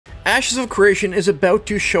Ashes of Creation is about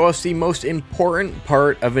to show us the most important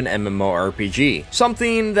part of an MMORPG.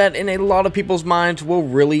 Something that in a lot of people's minds will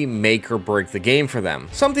really make or break the game for them.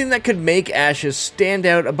 Something that could make Ashes stand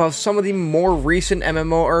out above some of the more recent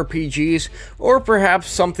MMORPGs, or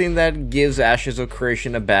perhaps something that gives Ashes of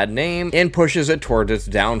Creation a bad name and pushes it towards its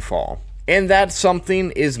downfall. And that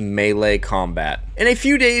something is melee combat. In a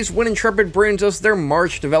few days, when Intrepid brings us their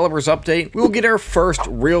March developers update, we will get our first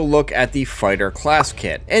real look at the fighter class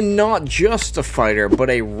kit. And not just a fighter,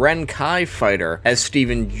 but a Ren'kai fighter, as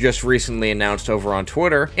Steven just recently announced over on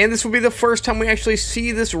Twitter, and this will be the first time we actually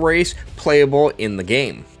see this race playable in the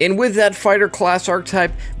game. And with that fighter class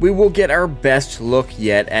archetype, we will get our best look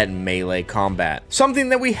yet at melee combat. Something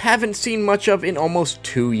that we haven't seen much of in almost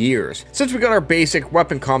 2 years, since we got our basic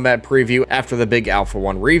weapon combat preview after the big Alpha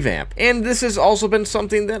 1 revamp. And this has also been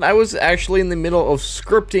something that I was actually in the middle of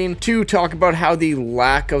scripting to talk about how the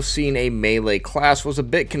lack of seeing a melee class was a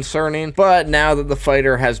bit concerning, but now that the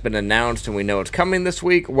fighter has been announced and we know it's coming this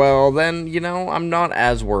week, well then, you know, I'm not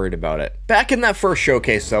as worried about it. Back in that first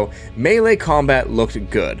showcase though, melee combat looked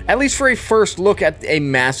good, at least for a first look at a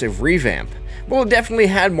massive revamp. Well, it definitely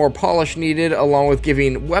had more polish needed, along with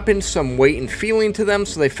giving weapons some weight and feeling to them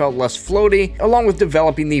so they felt less floaty, along with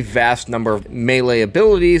developing the vast number of melee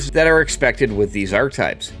abilities that are expected with these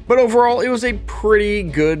archetypes. But overall, it was a pretty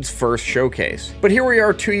good first showcase. But here we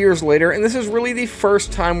are 2 years later, and this is really the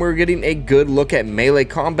first time we're getting a good look at melee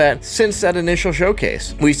combat since that initial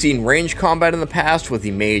showcase. We've seen range combat in the past with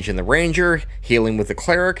the mage and the ranger, healing with the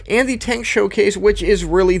cleric, and the tank showcase, which is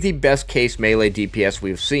really the best case melee DPS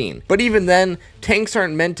we've seen. But even then, tanks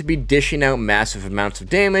aren't meant to be dishing out massive amounts of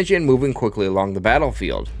damage and moving quickly along the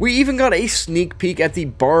battlefield. We even got a sneak peek at the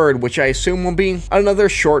Bard, which I assume will be another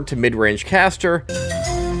short to mid-range caster.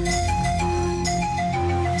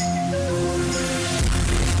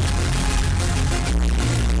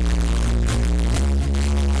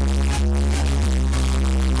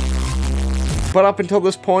 But up until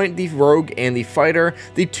this point, the Rogue and the Fighter,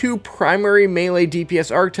 the two primary melee DPS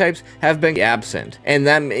archetypes, have been absent, and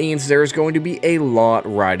that means there's going to be a lot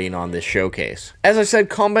riding on this showcase. As I said,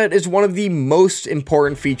 combat is one of the most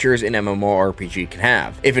important features an MMORPG can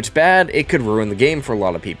have. If it's bad, it could ruin the game for a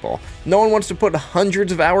lot of people. No one wants to put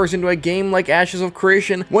hundreds of hours into a game like Ashes of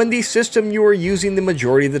Creation when the system you are using the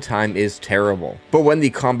majority of the time is terrible. But when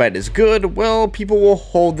the combat is good, well, people will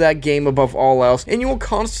hold that game above all else, and you will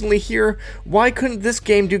constantly hear, why couldn't this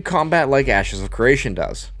game do combat like Ashes of Creation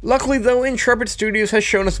does? Luckily though, Intrepid Studios has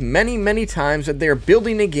shown us many times that they are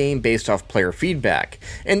building a game based off player feedback,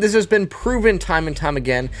 and this has been proven time and time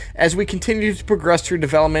again as we continue to progress through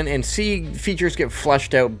development and see features get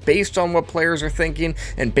fleshed out based on what players are thinking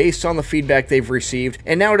and based on the feedback they've received,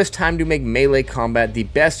 and now it is time to make melee combat the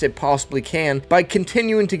best it possibly can by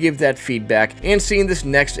continuing to give that feedback and seeing this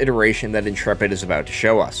next iteration that Intrepid is about to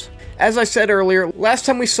show us. As I said earlier, last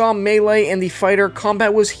time we saw Melee and the Fighter,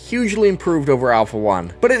 combat was hugely improved over Alpha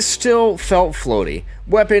 1, but it still felt floaty.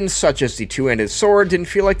 Weapons such as the two-handed sword didn't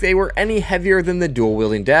feel like they were any heavier than the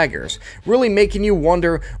dual-wielding daggers, really making you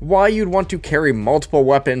wonder why you'd want to carry multiple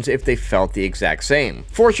weapons if they felt the exact same.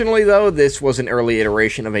 Fortunately though, this was an early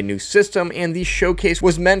iteration of a new system, and the showcase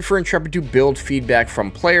was meant for Intrepid to build feedback from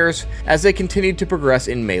players as they continued to progress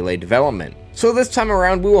in Melee development. So this time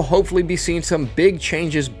around, we will hopefully be seeing some big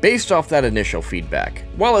changes based off that initial feedback.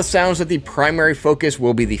 While it sounds that the primary focus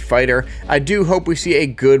will be the fighter, I do hope we see a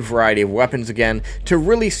good variety of weapons again to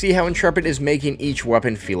really see how Intrepid is making each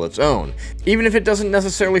weapon feel its own, even if it doesn't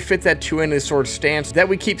necessarily fit that two-handed sword stance that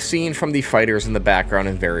we keep seeing from the fighters in the background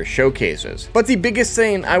in various showcases. But the biggest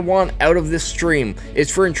thing I want out of this stream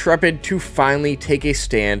is for Intrepid to finally take a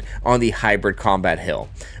stand on the hybrid combat hill,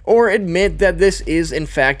 or admit that this is in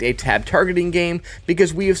fact a tab targeting game,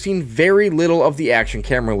 because we have seen very little of the action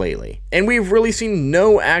camera lately, and we've really seen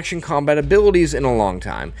no action combat abilities in a long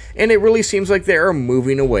time, and it really seems like they are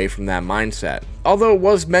moving away from that mindset. Although it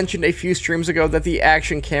was mentioned a few streams ago that the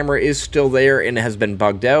action camera is still there and has been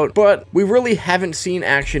bugged out, but we really haven't seen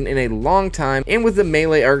action in a long time, and with the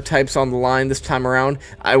melee archetypes on the line this time around,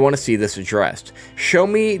 I want to see this addressed. Show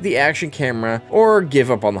me the action camera or give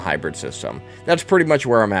up on the hybrid system. That's pretty much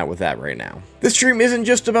where I'm at with that right now. This stream isn't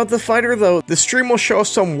just about the fighter though. The stream will show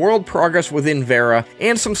us some world progress within Verra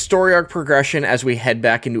and some story arc progression as we head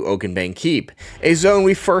back into Oakenbane Keep, a zone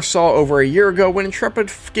we first saw over a year ago when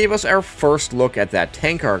Intrepid gave us our first look at that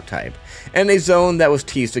tank archetype. and a zone that was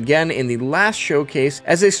teased again in the last showcase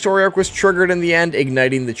as a story arc was triggered in the end,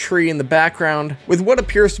 igniting the tree in the background, with what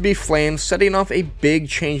appears to be flames setting off a big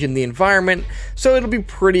change in the environment. So it'll be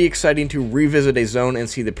pretty exciting to revisit a zone and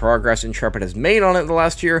see the progress Intrepid has made on it the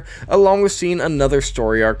last year, along with seeing another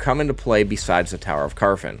story arc come into play besides the Tower of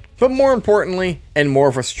Carfin. But more importantly, and more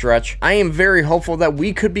of a stretch, I am very hopeful that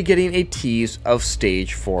we could be getting a tease of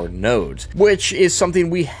Stage 4 nodes, which is something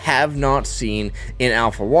we have not seen in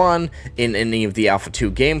Alpha 1, in any of the Alpha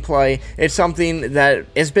 2 gameplay. It's something that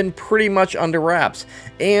has been pretty much under wraps,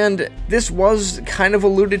 and this was kind of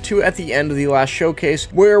alluded to at the end of the last showcase,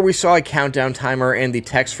 where we saw a countdown timer and the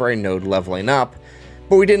text for a node leveling up,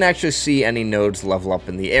 but we didn't actually see any nodes level up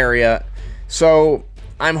in the area. So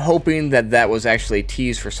I'm hoping that that was actually a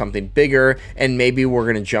tease for something bigger, and maybe we're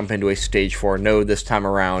going to jump into a Stage 4 node this time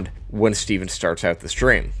around when Steven starts out the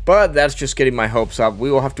stream. But that's just getting my hopes up.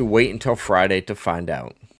 We will have to wait until Friday to find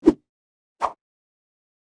out.